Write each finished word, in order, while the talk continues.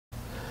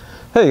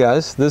Hey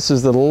guys, this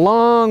is the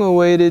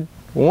long-awaited,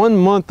 1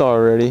 month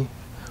already,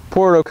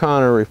 Port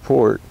O'Connor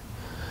report.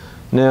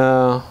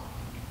 Now,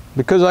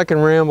 because I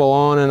can ramble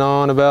on and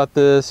on about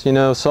this, you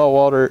know,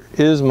 saltwater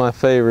is my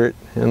favorite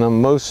and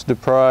I'm most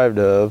deprived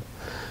of.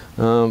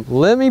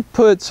 Let me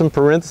put some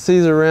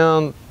parentheses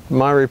around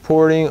my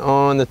reporting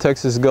on the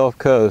Texas Gulf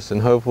Coast,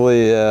 and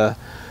hopefully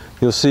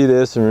you'll see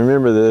this and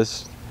remember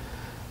this.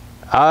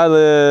 I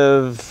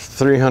live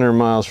 300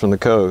 miles from the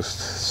coast,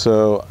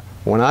 so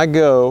when I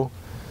go,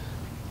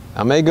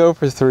 I may go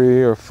for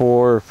 3 or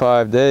 4 or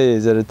 5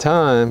 days at a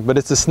time, but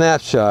it's a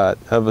snapshot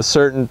of a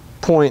certain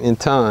point in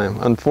time.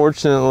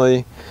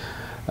 Unfortunately,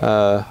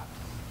 I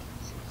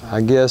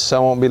guess I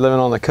won't be living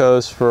on the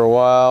coast for a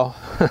while,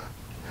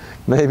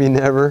 maybe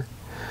never.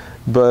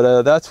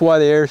 But that's why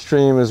the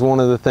Airstream is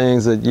one of the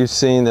things that you've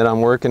seen that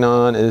I'm working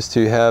on, is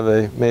to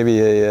have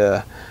maybe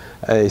a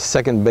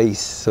second base,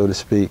 so to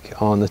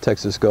speak, on the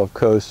Texas Gulf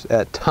Coast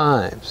at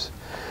times.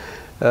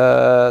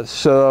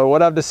 So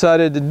what I've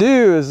decided to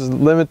do is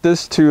limit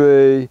this to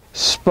a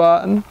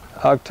Spaten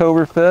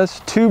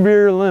Oktoberfest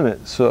 2-beer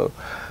limit. So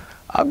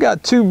I've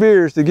got 2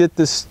 beers to get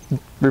this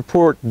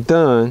report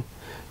done,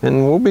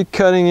 and we'll be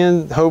cutting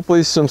in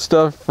hopefully some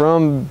stuff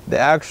from the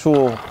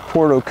actual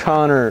Port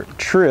O'Connor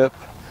trip.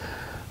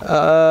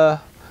 But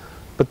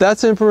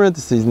that's in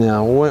parentheses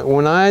now.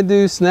 When I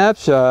do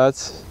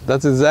snapshots,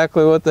 that's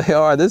exactly what they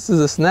are. This is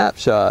a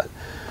snapshot.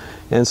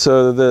 And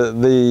so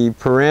the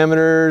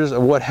parameters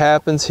of what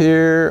happens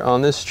here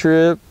on this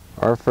trip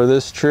are for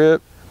this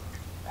trip.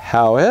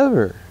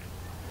 However,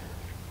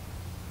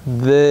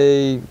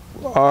 they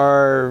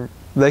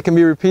can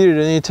be repeated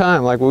at any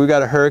time. Like we've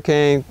got a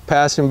hurricane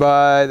passing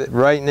by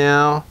right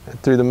now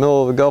through the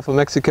middle of the Gulf of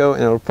Mexico,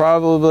 and it'll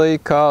probably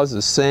cause the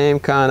same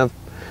kind of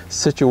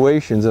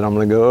situations that I'm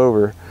going to go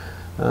over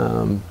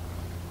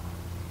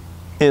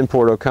in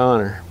Port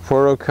O'Connor.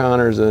 Port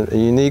O'Connor is a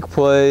unique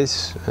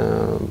place.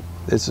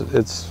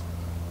 It's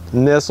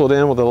nestled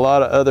in with a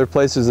lot of other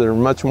places that are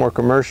much more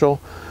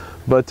commercial,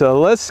 but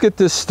let's get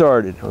this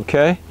started,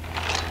 okay?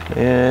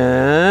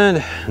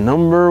 And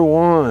number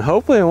 1,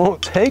 hopefully it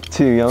won't take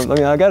 2. I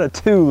mean, I got a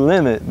 2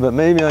 limit, but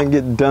maybe I can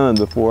get done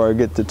before I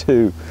get to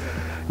 2.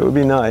 It would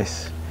be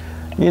nice.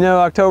 You know,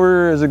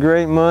 October is a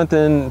great month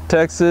in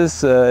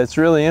Texas. It's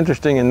really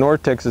interesting in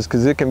North Texas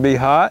because it can be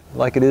hot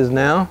like it is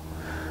now,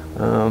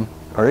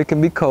 or it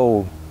can be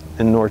cold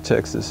in North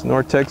Texas.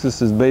 North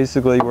Texas is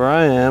basically where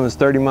I am. It's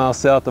 30 miles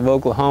south of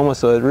Oklahoma,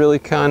 so it really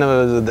kind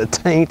of is the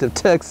taint of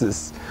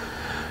Texas.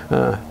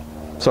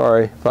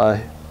 Sorry if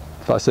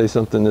I say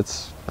something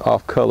that's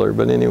off color,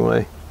 but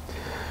anyway.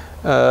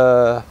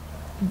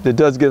 It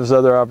does give us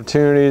other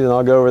opportunities, and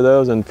I'll go over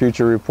those in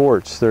future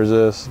reports.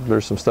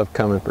 There's some stuff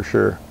coming for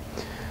sure.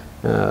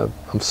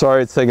 I'm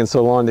sorry it's taken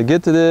so long to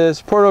get to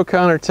this. Port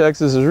O'Connor,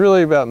 Texas is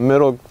really about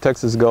middle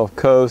Texas Gulf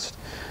Coast.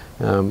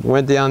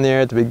 Went down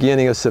there at the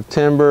beginning of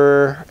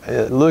September.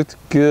 It looked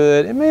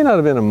good. It may not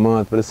have been a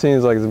month, but it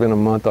seems like it's been a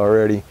month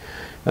already.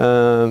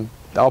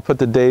 I'll put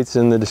the dates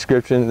in the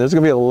description. There's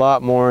going to be a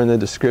lot more in the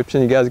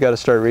description. You guys got to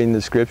start reading the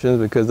descriptions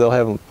because they'll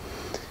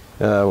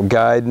have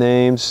guide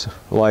names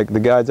like the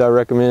guides I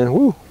recommend.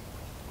 Woo.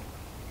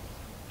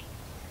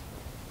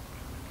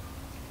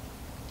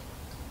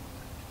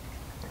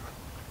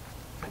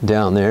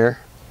 Down there.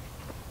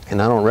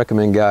 And I don't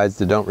recommend guides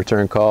that don't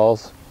return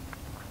calls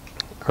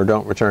or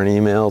don't return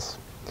emails,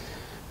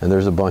 and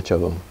there's a bunch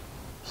of them.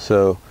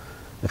 So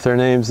if their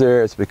name's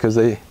there, it's because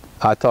I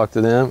talk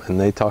to them and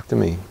they talk to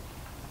me.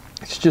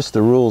 It's just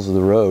the rules of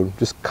the road,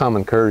 just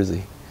common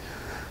courtesy.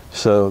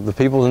 So the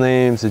people's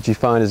names that you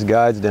find as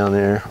guides down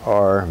there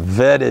are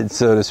vetted,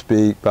 so to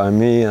speak, by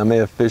me. I may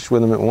have fished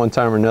with them at one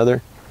time or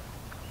another,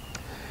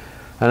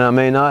 and I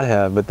may not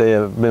have, but they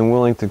have been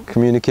willing to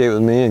communicate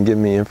with me and give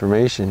me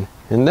information.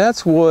 And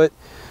that's what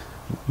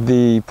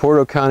the Port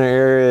O'Connor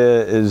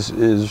area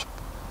is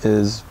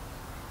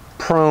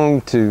prone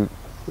to.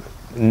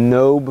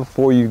 Know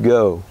before you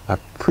go.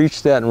 I've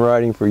preached that in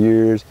writing for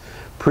years,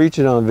 preach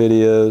it on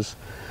videos.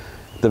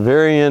 At the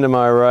very end of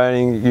my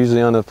writing,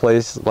 usually on a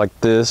place like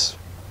this,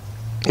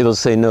 it'll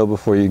say know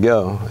before you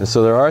go. And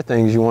so there are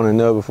things you want to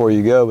know before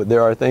you go, but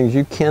there are things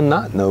you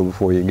cannot know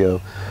before you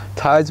go.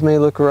 Tides may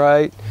look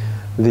right,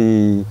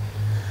 the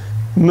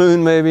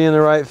moon may be in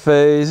the right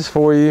phase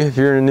for you if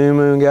you're a new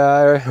moon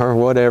guy or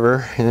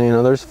whatever. And, you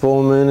know, there's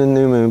full moon and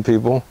new moon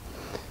people.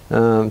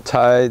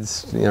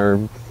 Tides are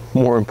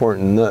more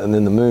important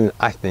than the moon,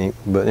 I think,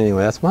 but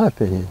anyway, that's my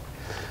opinion.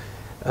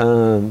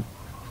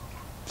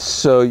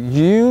 So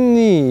you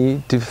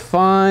need to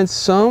find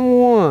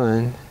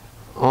someone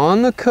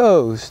on the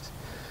coast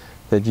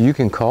that you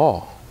can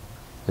call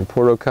in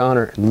Port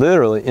O'Connor,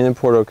 literally in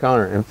Port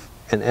O'Connor,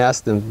 and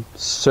ask them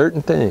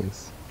certain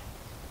things.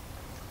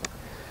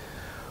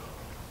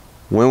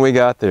 When we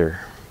got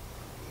there,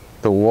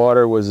 the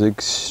water was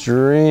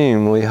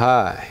extremely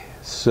high.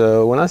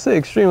 So when I say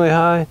extremely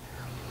high,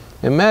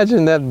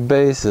 imagine that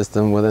bay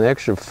system with an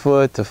extra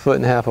foot to foot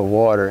and a half of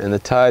water and the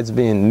tides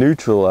being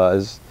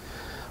neutralized,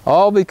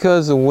 all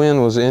because the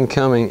wind was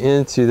incoming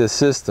into the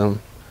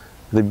system,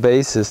 the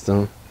bay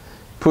system,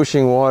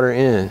 pushing water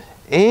in.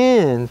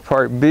 And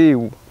part B,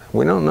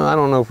 we don't know, I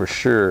don't know for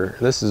sure.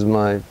 This is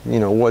my, you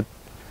know, what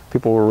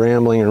people were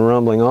rambling and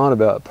rumbling on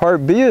about.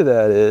 Part B of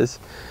that is,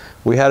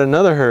 we had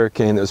another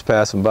hurricane that was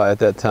passing by at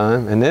that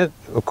time, and it,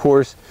 of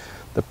course,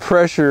 the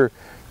pressure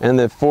and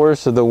the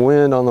force of the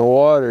wind on the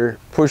water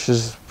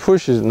pushes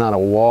not a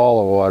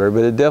wall of water,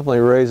 but it definitely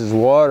raises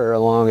water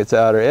along its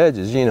outer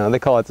edges. You know, they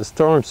call it the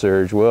storm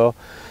surge. Well,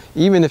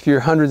 even if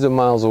you're hundreds of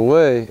miles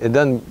away, it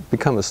doesn't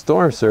become a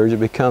storm surge, it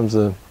becomes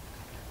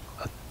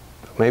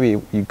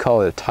maybe you'd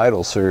call it a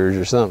tidal surge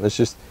or something. It's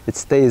just, it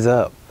stays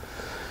up.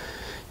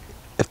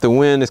 If the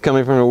wind is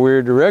coming from a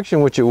weird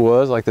direction, which it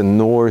was, like the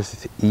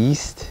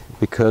northeast,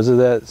 because of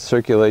that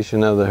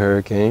circulation of the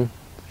hurricane,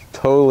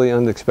 totally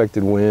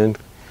unexpected wind,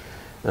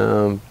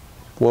 what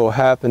will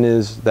happen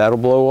is that'll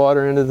blow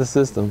water into the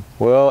system.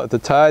 Well, if the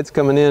tide's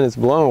coming in, it's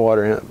blowing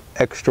water in,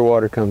 extra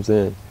water comes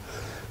in.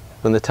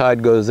 When the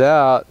tide goes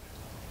out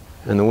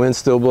and the wind's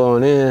still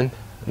blowing in,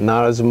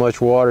 not as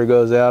much water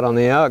goes out on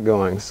the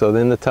outgoing. So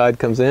then the tide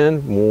comes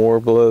in,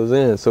 more blows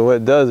in. So what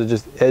it does, it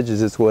just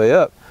edges its way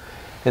up.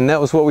 And that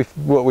was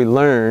what we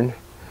learned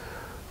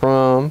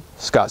from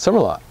Scott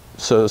Summerlot.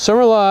 So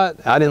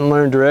Summerlot, I didn't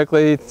learn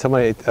directly.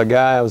 A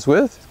guy I was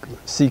with,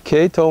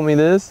 CK, told me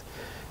this,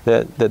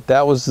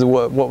 that was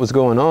what was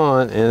going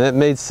on, and it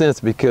made sense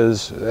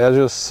because, as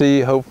you'll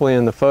see, hopefully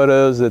in the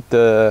photos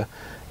that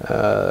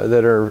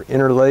are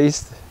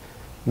interlaced,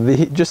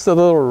 just a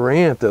little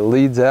ramp that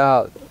leads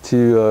out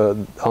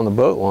to on the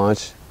boat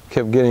launch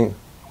kept getting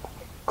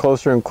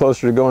closer and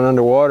closer to going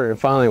underwater, and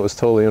finally it was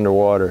totally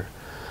underwater.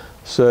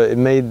 So it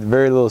made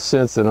very little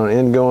sense that on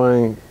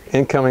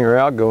incoming or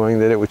outgoing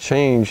that it would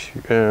change.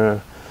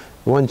 It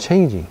wasn't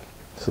changing.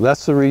 So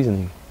that's the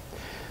reasoning.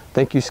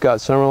 Thank you, Scott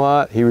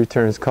Summerlot. He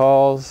returns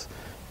calls,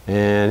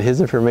 and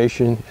his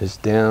information is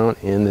down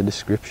in the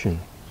description.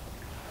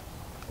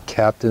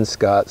 Captain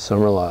Scott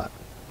Summerlot.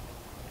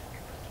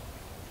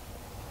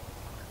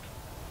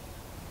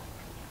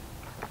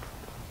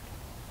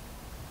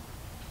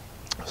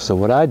 So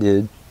what I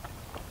did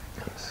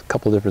is a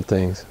couple different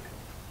things.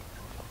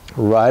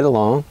 Ride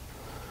along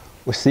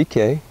with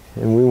CK,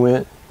 and we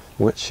went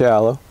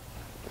shallow,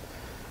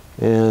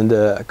 and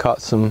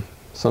caught some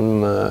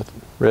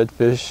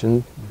redfish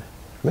and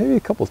maybe a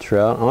couple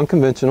trout,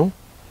 unconventional.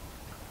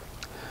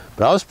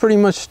 But I was pretty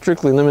much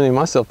strictly limiting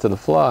myself to the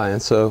fly,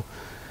 and so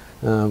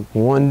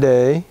one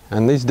day,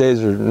 and these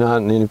days are not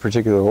in any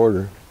particular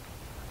order,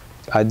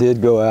 I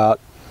did go out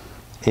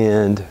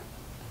and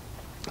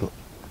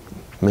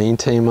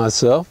maintain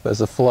myself as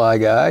a fly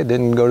guy,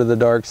 didn't go to the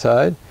dark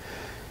side.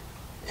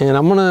 And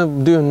I'm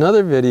gonna do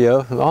another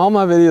video. All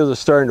my videos are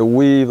starting to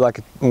weave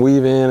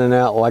in and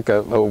out like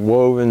a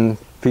woven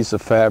piece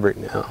of fabric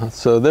now.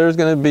 So there's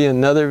gonna be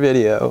another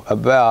video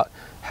about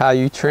how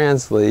you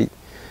translate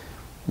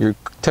your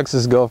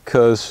Texas Gulf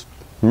Coast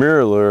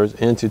mirror lures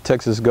into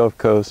Texas Gulf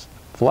Coast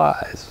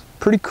flies.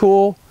 Pretty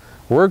cool,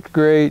 worked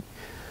great.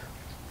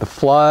 The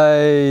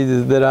fly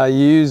that I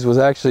used was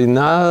actually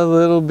not a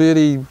little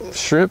bitty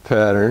shrimp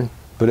pattern,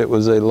 but it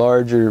was a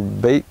larger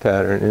bait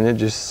pattern, and it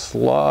just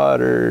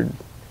slaughtered.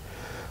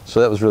 So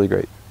that was really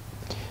great.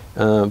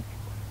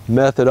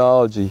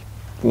 Methodology.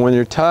 When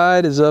your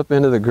tide is up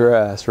into the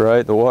grass,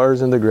 right, the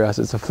water's in the grass,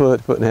 it's a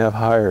foot and a half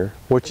higher.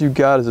 What you've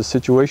got is a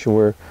situation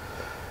where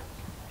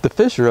the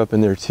fish are up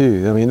in there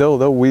too. I mean,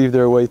 they'll weave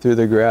their way through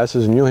the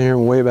grasses, and you'll hear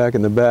them way back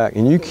in the back,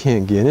 and you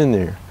can't get in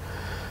there.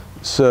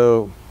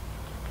 So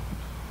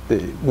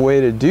the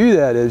way to do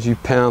that is you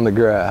pound the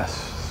grass.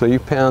 So you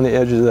pound the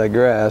edges of that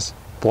grass,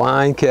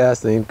 blind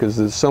casting, because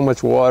there's so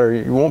much water,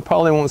 you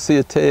probably won't see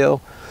a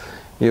tail.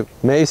 You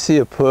may see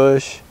a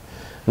push,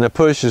 and the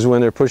push is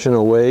when they're pushing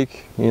a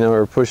wake, you know,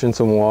 or pushing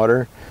some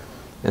water.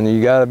 And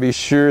you got to be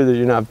sure that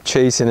you're not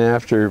chasing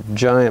after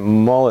giant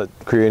mullet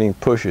creating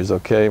pushes,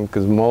 okay?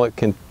 Because mullet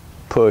can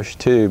push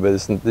too,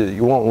 but it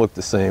won't look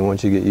the same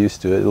once you get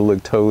used to it. It'll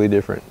look totally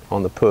different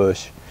on the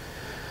push.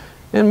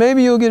 And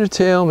maybe you'll get a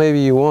tail,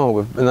 maybe you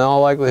won't. But in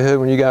all likelihood,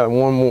 when you got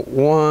 1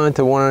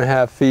 to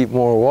 1.5 feet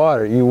more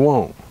water, you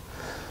won't.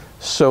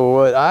 So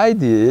what I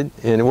did,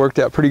 and it worked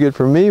out pretty good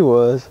for me,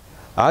 was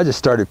I just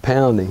started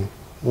pounding.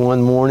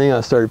 One morning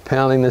I started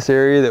pounding this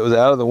area that was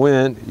out of the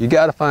wind. You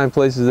got to find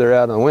places that are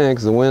out of the wind,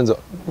 because the wind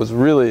was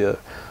really a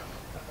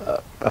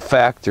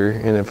factor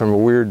in it from a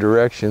weird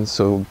direction.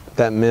 So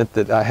that meant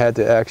that I had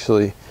to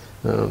actually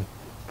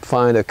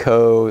find a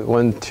cove. It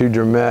wasn't too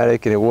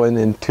dramatic, and it wasn't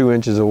in 2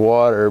 inches of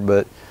water,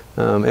 but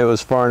it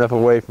was far enough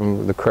away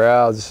from the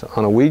crowds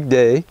on a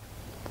weekday.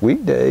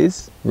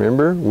 Weekdays,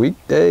 remember?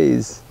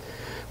 Weekdays.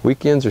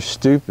 Weekends are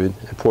stupid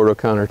in Port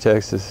O'Connor,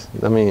 Texas.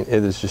 I mean,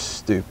 it is just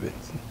stupid.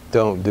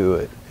 Don't do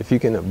it. If you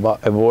can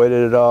avoid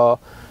it at all,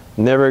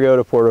 never go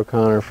to Port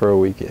O'Connor for a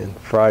weekend.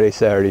 Friday,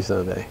 Saturday,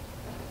 Sunday.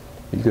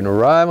 You can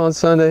arrive on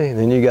Sunday, and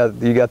then you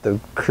got the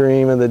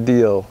cream of the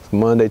deal.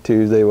 Monday,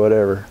 Tuesday,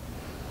 whatever.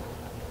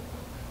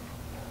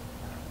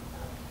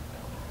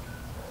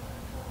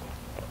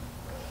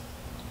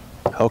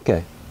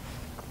 Okay.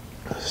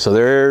 So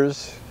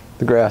there's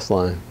the grass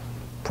line.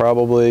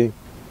 Probably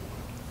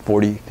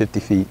 40, 50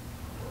 feet.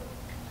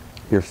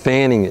 you're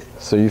fanning it.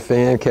 So you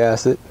fan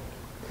cast it,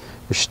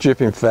 you're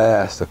stripping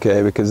fast,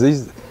 okay? Because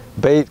these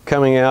bait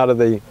coming out of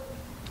the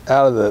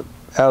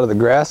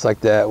grass like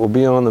that will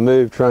be on the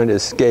move trying to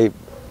escape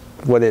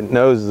what it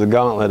knows is a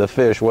gauntlet of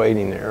fish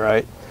waiting there,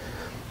 right?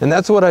 And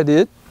that's what I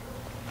did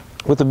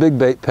with the big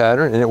bait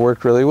pattern, and it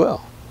worked really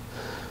well.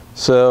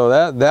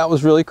 So that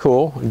was really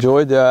cool.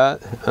 Enjoyed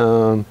that.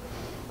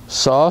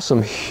 Saw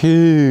some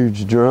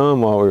huge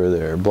drum while we were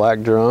there,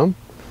 black drum.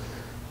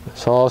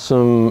 Saw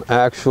some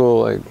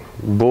actual like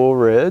bull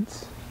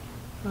reds,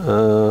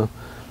 but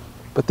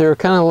they were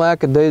kind of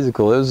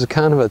lackadaisical. It was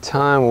kind of a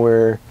time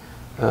where,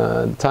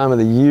 time of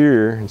the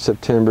year in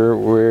September,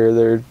 where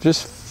they're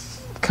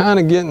just kind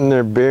of getting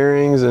their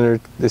bearings,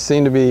 and they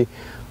seem to be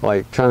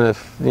like trying to,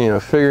 you know,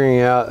 figuring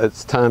out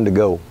it's time to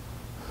go.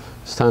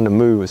 It's time to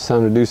move. It's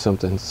time to do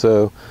something.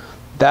 So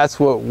that's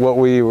what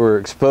we were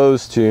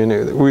exposed to,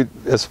 and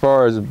as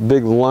far as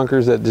big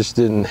lunkers, that just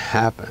didn't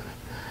happen.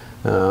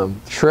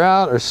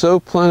 Trout are so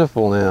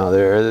plentiful now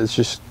there. It's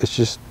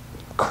just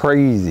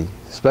crazy.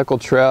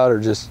 Speckled trout are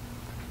just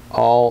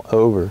all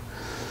over.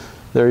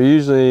 They're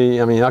usually,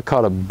 I mean, I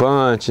caught a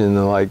bunch in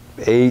the like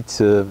 8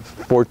 to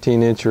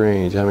 14 inch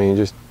range. I mean,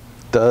 just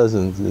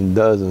dozens and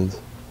dozens.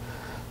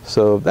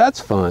 So that's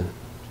fun.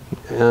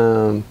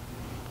 And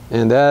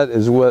that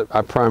is what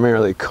I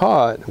primarily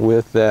caught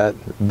with that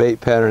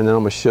bait pattern that I'm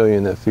going to show you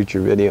in that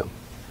future video.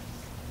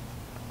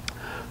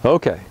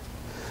 Okay.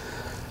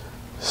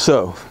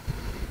 So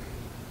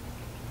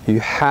you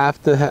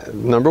have to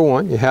number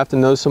one, you have to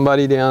know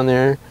somebody down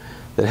there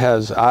that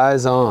has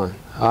eyes on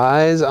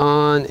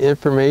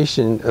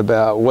information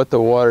about what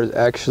the water is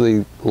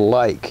actually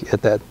like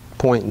at that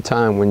point in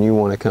time when you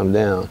want to come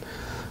down.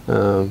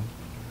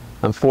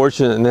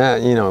 Unfortunate in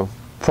that, you know,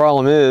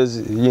 problem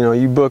is, you know,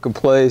 you book a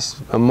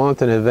place a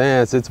month in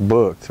advance, it's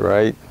booked,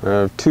 right?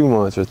 Or 2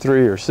 months or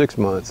 3 or 6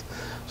 months.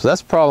 So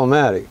that's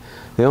problematic.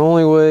 The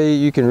only way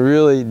you can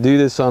really do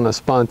this on a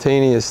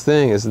spontaneous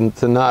thing is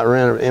to not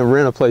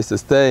rent a place to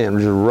stay and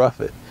just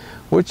rough it,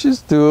 which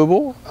is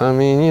doable. I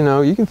mean, you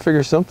know, you can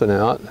figure something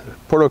out.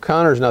 Port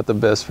O'Connor's not the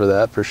best for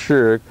that, for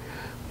sure,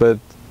 but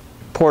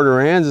Port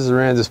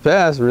Aransas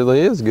Pass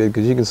really is good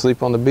because you can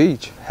sleep on the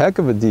beach. Heck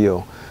of a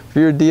deal. If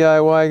you're a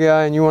DIY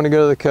guy and you want to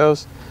go to the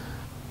coast,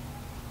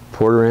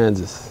 Port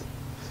Aransas.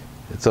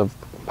 It's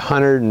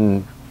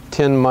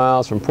 110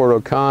 miles from Port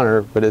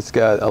O'Connor, but it's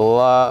got a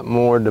lot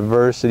more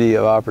diversity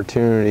of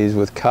opportunities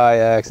with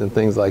kayaks and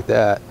things like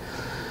that.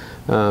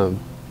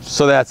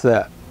 So that's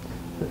that.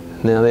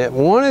 Now,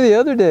 one of the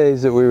other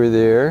days that we were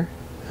there,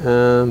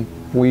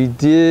 we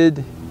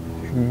did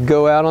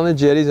go out on the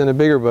jetties in a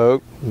bigger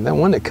boat. That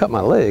one that cut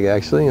my leg,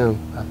 actually.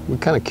 We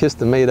kind of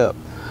kissed and made up.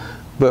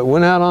 But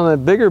went out on a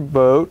bigger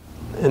boat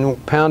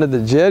and pounded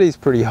the jetties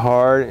pretty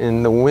hard,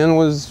 and the wind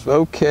was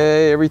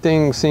okay,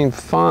 everything seemed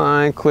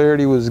fine,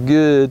 clarity was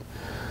good,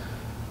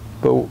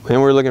 and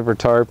we're looking for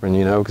tarpon,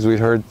 you know, because we'd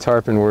heard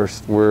tarpon were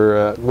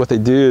what they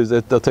do is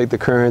that they'll take the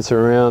currents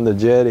around the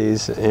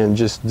jetties and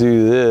just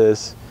do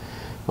this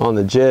on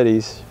the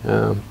jetties,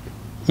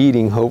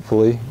 eating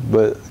hopefully,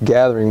 but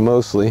gathering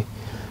mostly.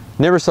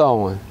 Never saw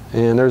one.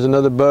 And there's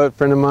another boat,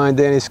 friend of mine,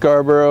 Danny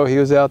Scarborough, he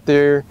was out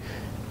there.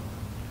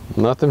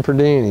 Nothing for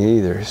Danny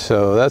either.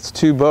 So that's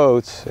 2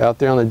 boats out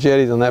there on the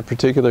jetties on that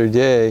particular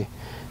day,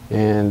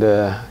 and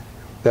that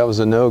was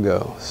a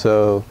no-go.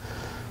 So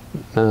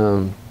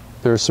there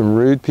were some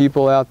rude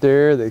people out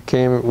there that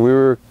came. We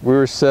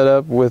were set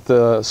up with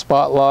a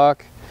spot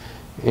lock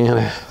and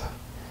a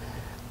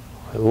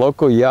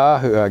local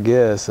Yahoo, I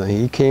guess.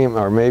 He came,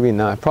 or maybe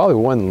not, probably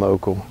wasn't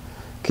local.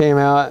 Came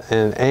out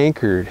and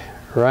anchored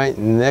right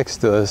next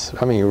to us.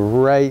 I mean,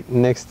 right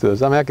next to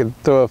us. I mean, I could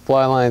throw a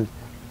fly line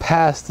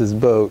past his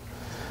boat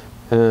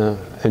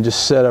and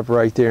just set up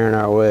right there in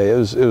our way. It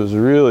was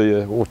really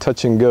a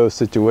touch and go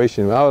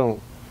situation. I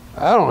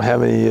don't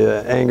have any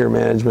anger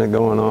management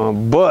going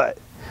on, but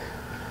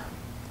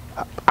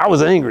I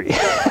was angry.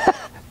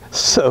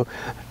 So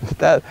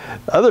that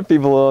other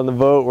people on the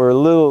boat were a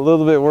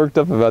little bit worked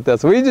up about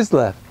that. So we just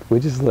left. We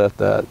just left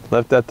that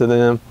to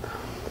them.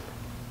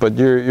 But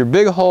your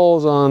big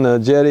holes on the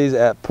jetties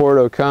at Port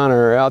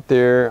O'Connor are out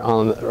there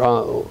on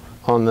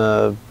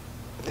the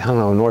I don't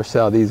know, north,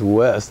 south, east,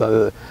 west.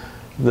 The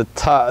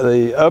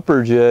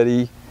upper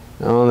jetty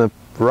on the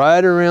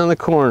right around the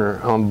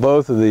corner on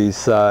both of these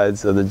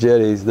sides of the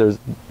jetties. There's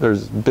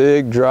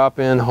big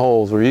drop-in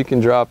holes where you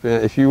can drop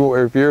in. If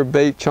you're a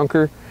bait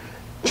chunker,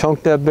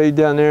 chunk that bait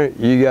down there,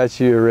 you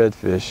got you a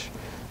redfish,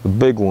 a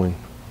big one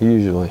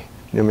usually.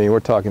 I mean,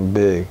 we're talking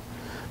big,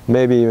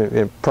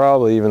 maybe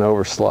probably even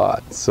over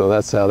slot. So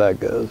that's how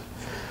that goes.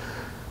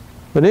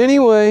 But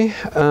anyway.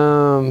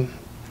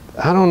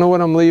 I don't know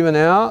what I'm leaving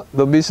out.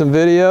 There'll be some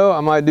video. I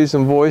might do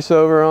some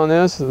voiceover on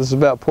this. This is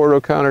about Port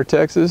O'Connor,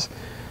 Texas.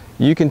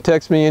 You can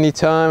text me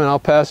anytime and I'll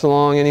pass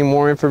along any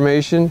more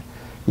information.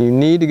 You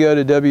need to go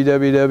to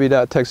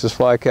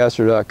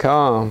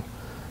www.texasflycaster.com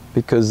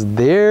because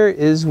there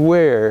is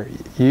where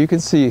you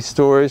can see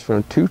stories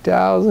from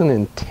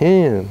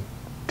 2010,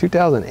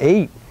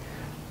 2008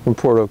 from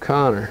Port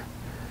O'Connor.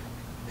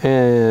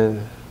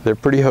 And they're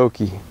pretty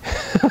hokey.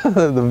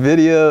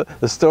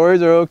 The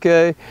stories are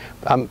okay.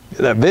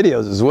 The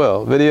videos as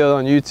well. Videos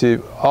on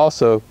YouTube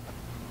also,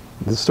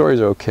 the stories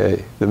are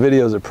okay. The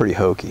videos are pretty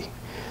hokey.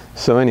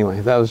 So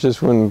anyway, that was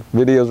just when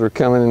videos were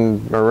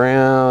coming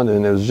around,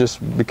 and it was just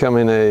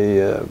becoming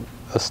a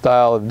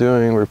style of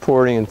doing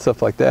reporting and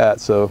stuff like that.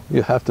 So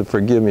you have to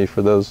forgive me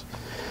for those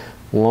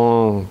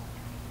long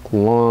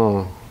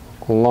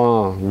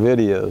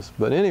videos.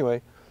 But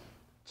anyway,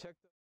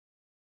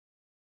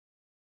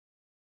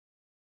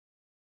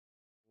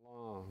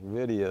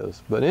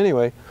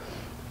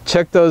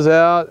 check those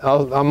out.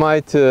 I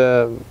might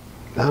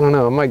I don't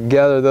know, I might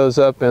gather those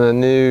up in a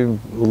new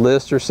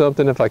list or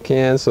something if I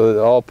can, so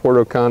that all Port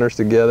O'Connors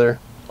together.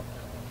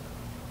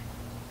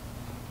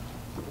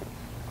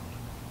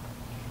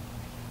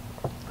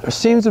 There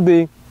seems to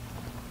be,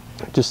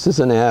 just as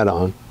an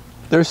add-on,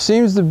 there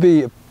seems to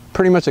be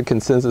pretty much a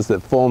consensus that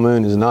full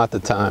moon is not the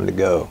time to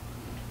go.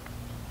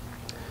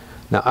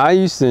 Now, I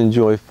used to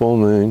enjoy full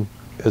moon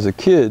as a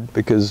kid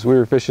because we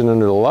were fishing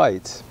under the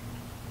lights.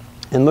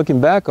 And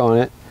looking back on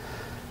it,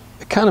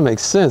 it kind of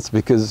makes sense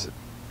because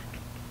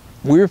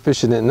we were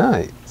fishing at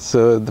night.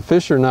 So the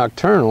fish are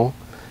nocturnal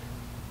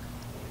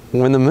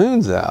when the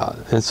moon's out.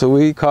 And so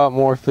we caught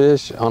more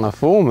fish on a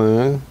full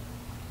moon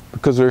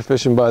because we were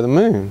fishing by the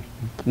moon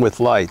with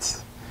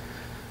lights.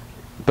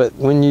 But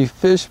when you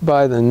fish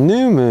by the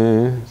new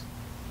moon,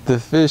 the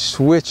fish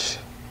switch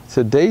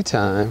to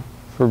daytime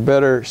for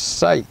better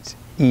sight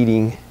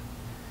eating.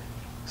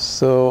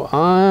 So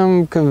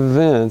I'm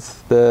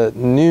convinced that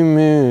new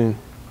moon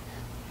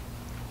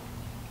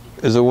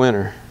is a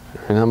winner.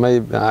 And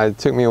it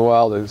took me a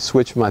while to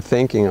switch my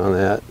thinking on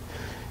that.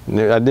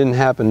 That didn't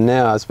happen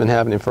now, it's been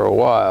happening for a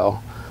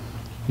while.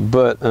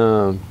 But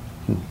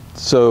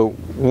so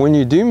when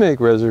you do make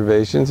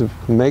reservations,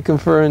 make them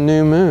for a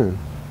new moon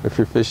if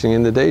you're fishing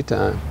in the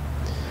daytime.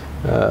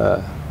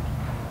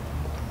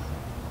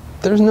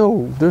 There's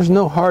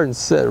no hard and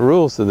set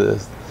rules to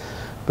this,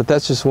 but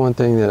that's just one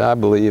thing that I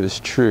believe is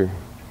true.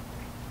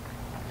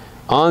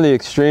 On the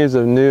extremes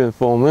of new and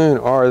full moon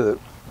are,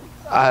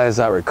 as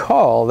I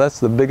recall, that's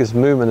the biggest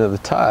movement of the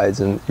tides,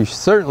 and you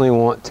certainly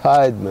want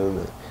tide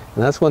movement,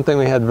 and that's one thing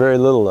we had very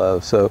little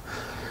of. So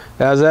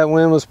as that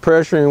wind was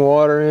pressuring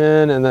water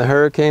in and the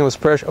hurricane was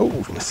pressuring,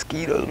 oh,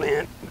 mosquitoes,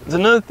 man. There's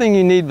another thing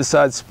you need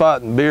besides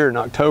spot and beer in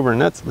October,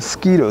 and that's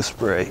mosquito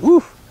spray.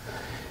 Woo.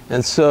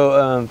 And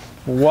so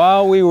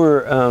while we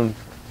were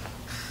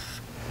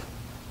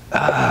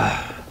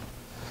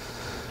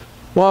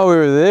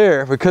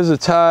there, because the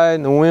tide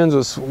and the wind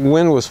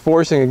was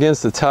forcing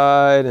against the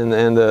tide and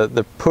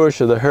the push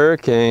of the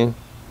hurricane,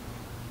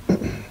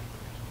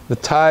 the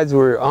tides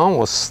were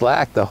almost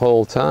slack the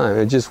whole time.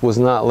 It just was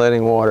not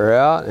letting water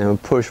out and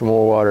would push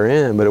more water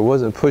in, but it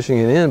wasn't pushing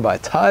it in by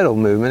tidal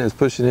movement, it's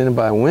pushing it in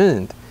by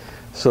wind.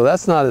 So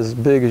that's not as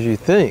big as you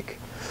think,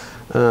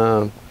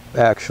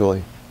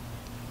 actually.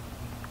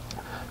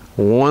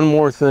 One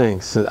more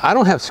thing, so I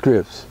don't have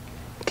scripts.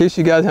 In case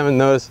you guys haven't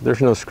noticed,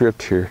 there's no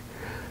script here.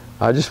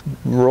 I just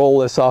roll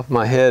this off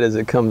my head as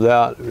it comes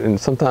out, and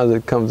sometimes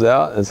it comes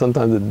out and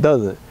sometimes it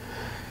doesn't.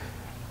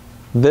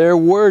 There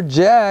were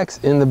jacks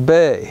in the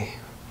bay.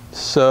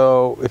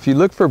 So if you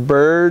look for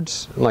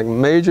birds, like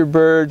major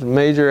birds,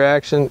 major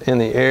action in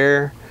the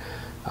air,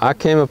 I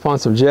came upon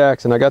some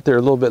jacks, and I got there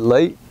a little bit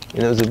late,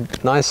 and it was a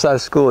nice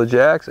sized school of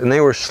jacks, and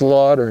they were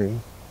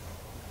slaughtering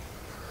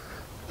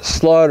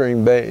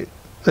bait.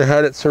 They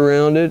had it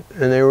surrounded,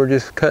 and they were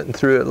just cutting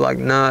through it like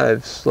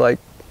knives, like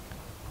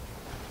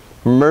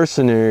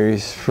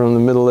mercenaries from the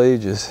Middle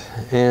Ages.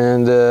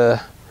 And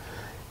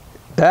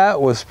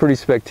that was pretty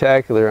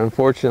spectacular.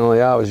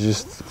 Unfortunately, I was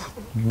just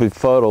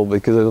befuddled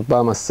because it was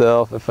by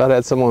myself. If I'd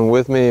had someone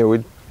with me, or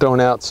we'd thrown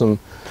out some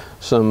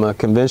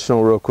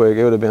conventional real quick,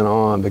 it would have been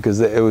on, because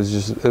it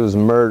was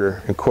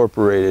murder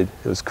incorporated.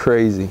 It was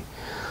crazy.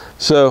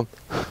 So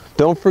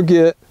don't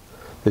forget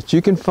that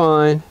you can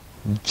find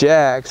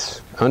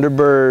jacks under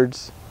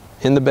birds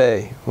in the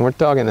bay. And we're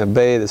talking a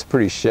bay that's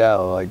pretty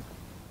shallow, like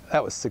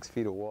that was 6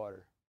 feet of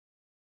water.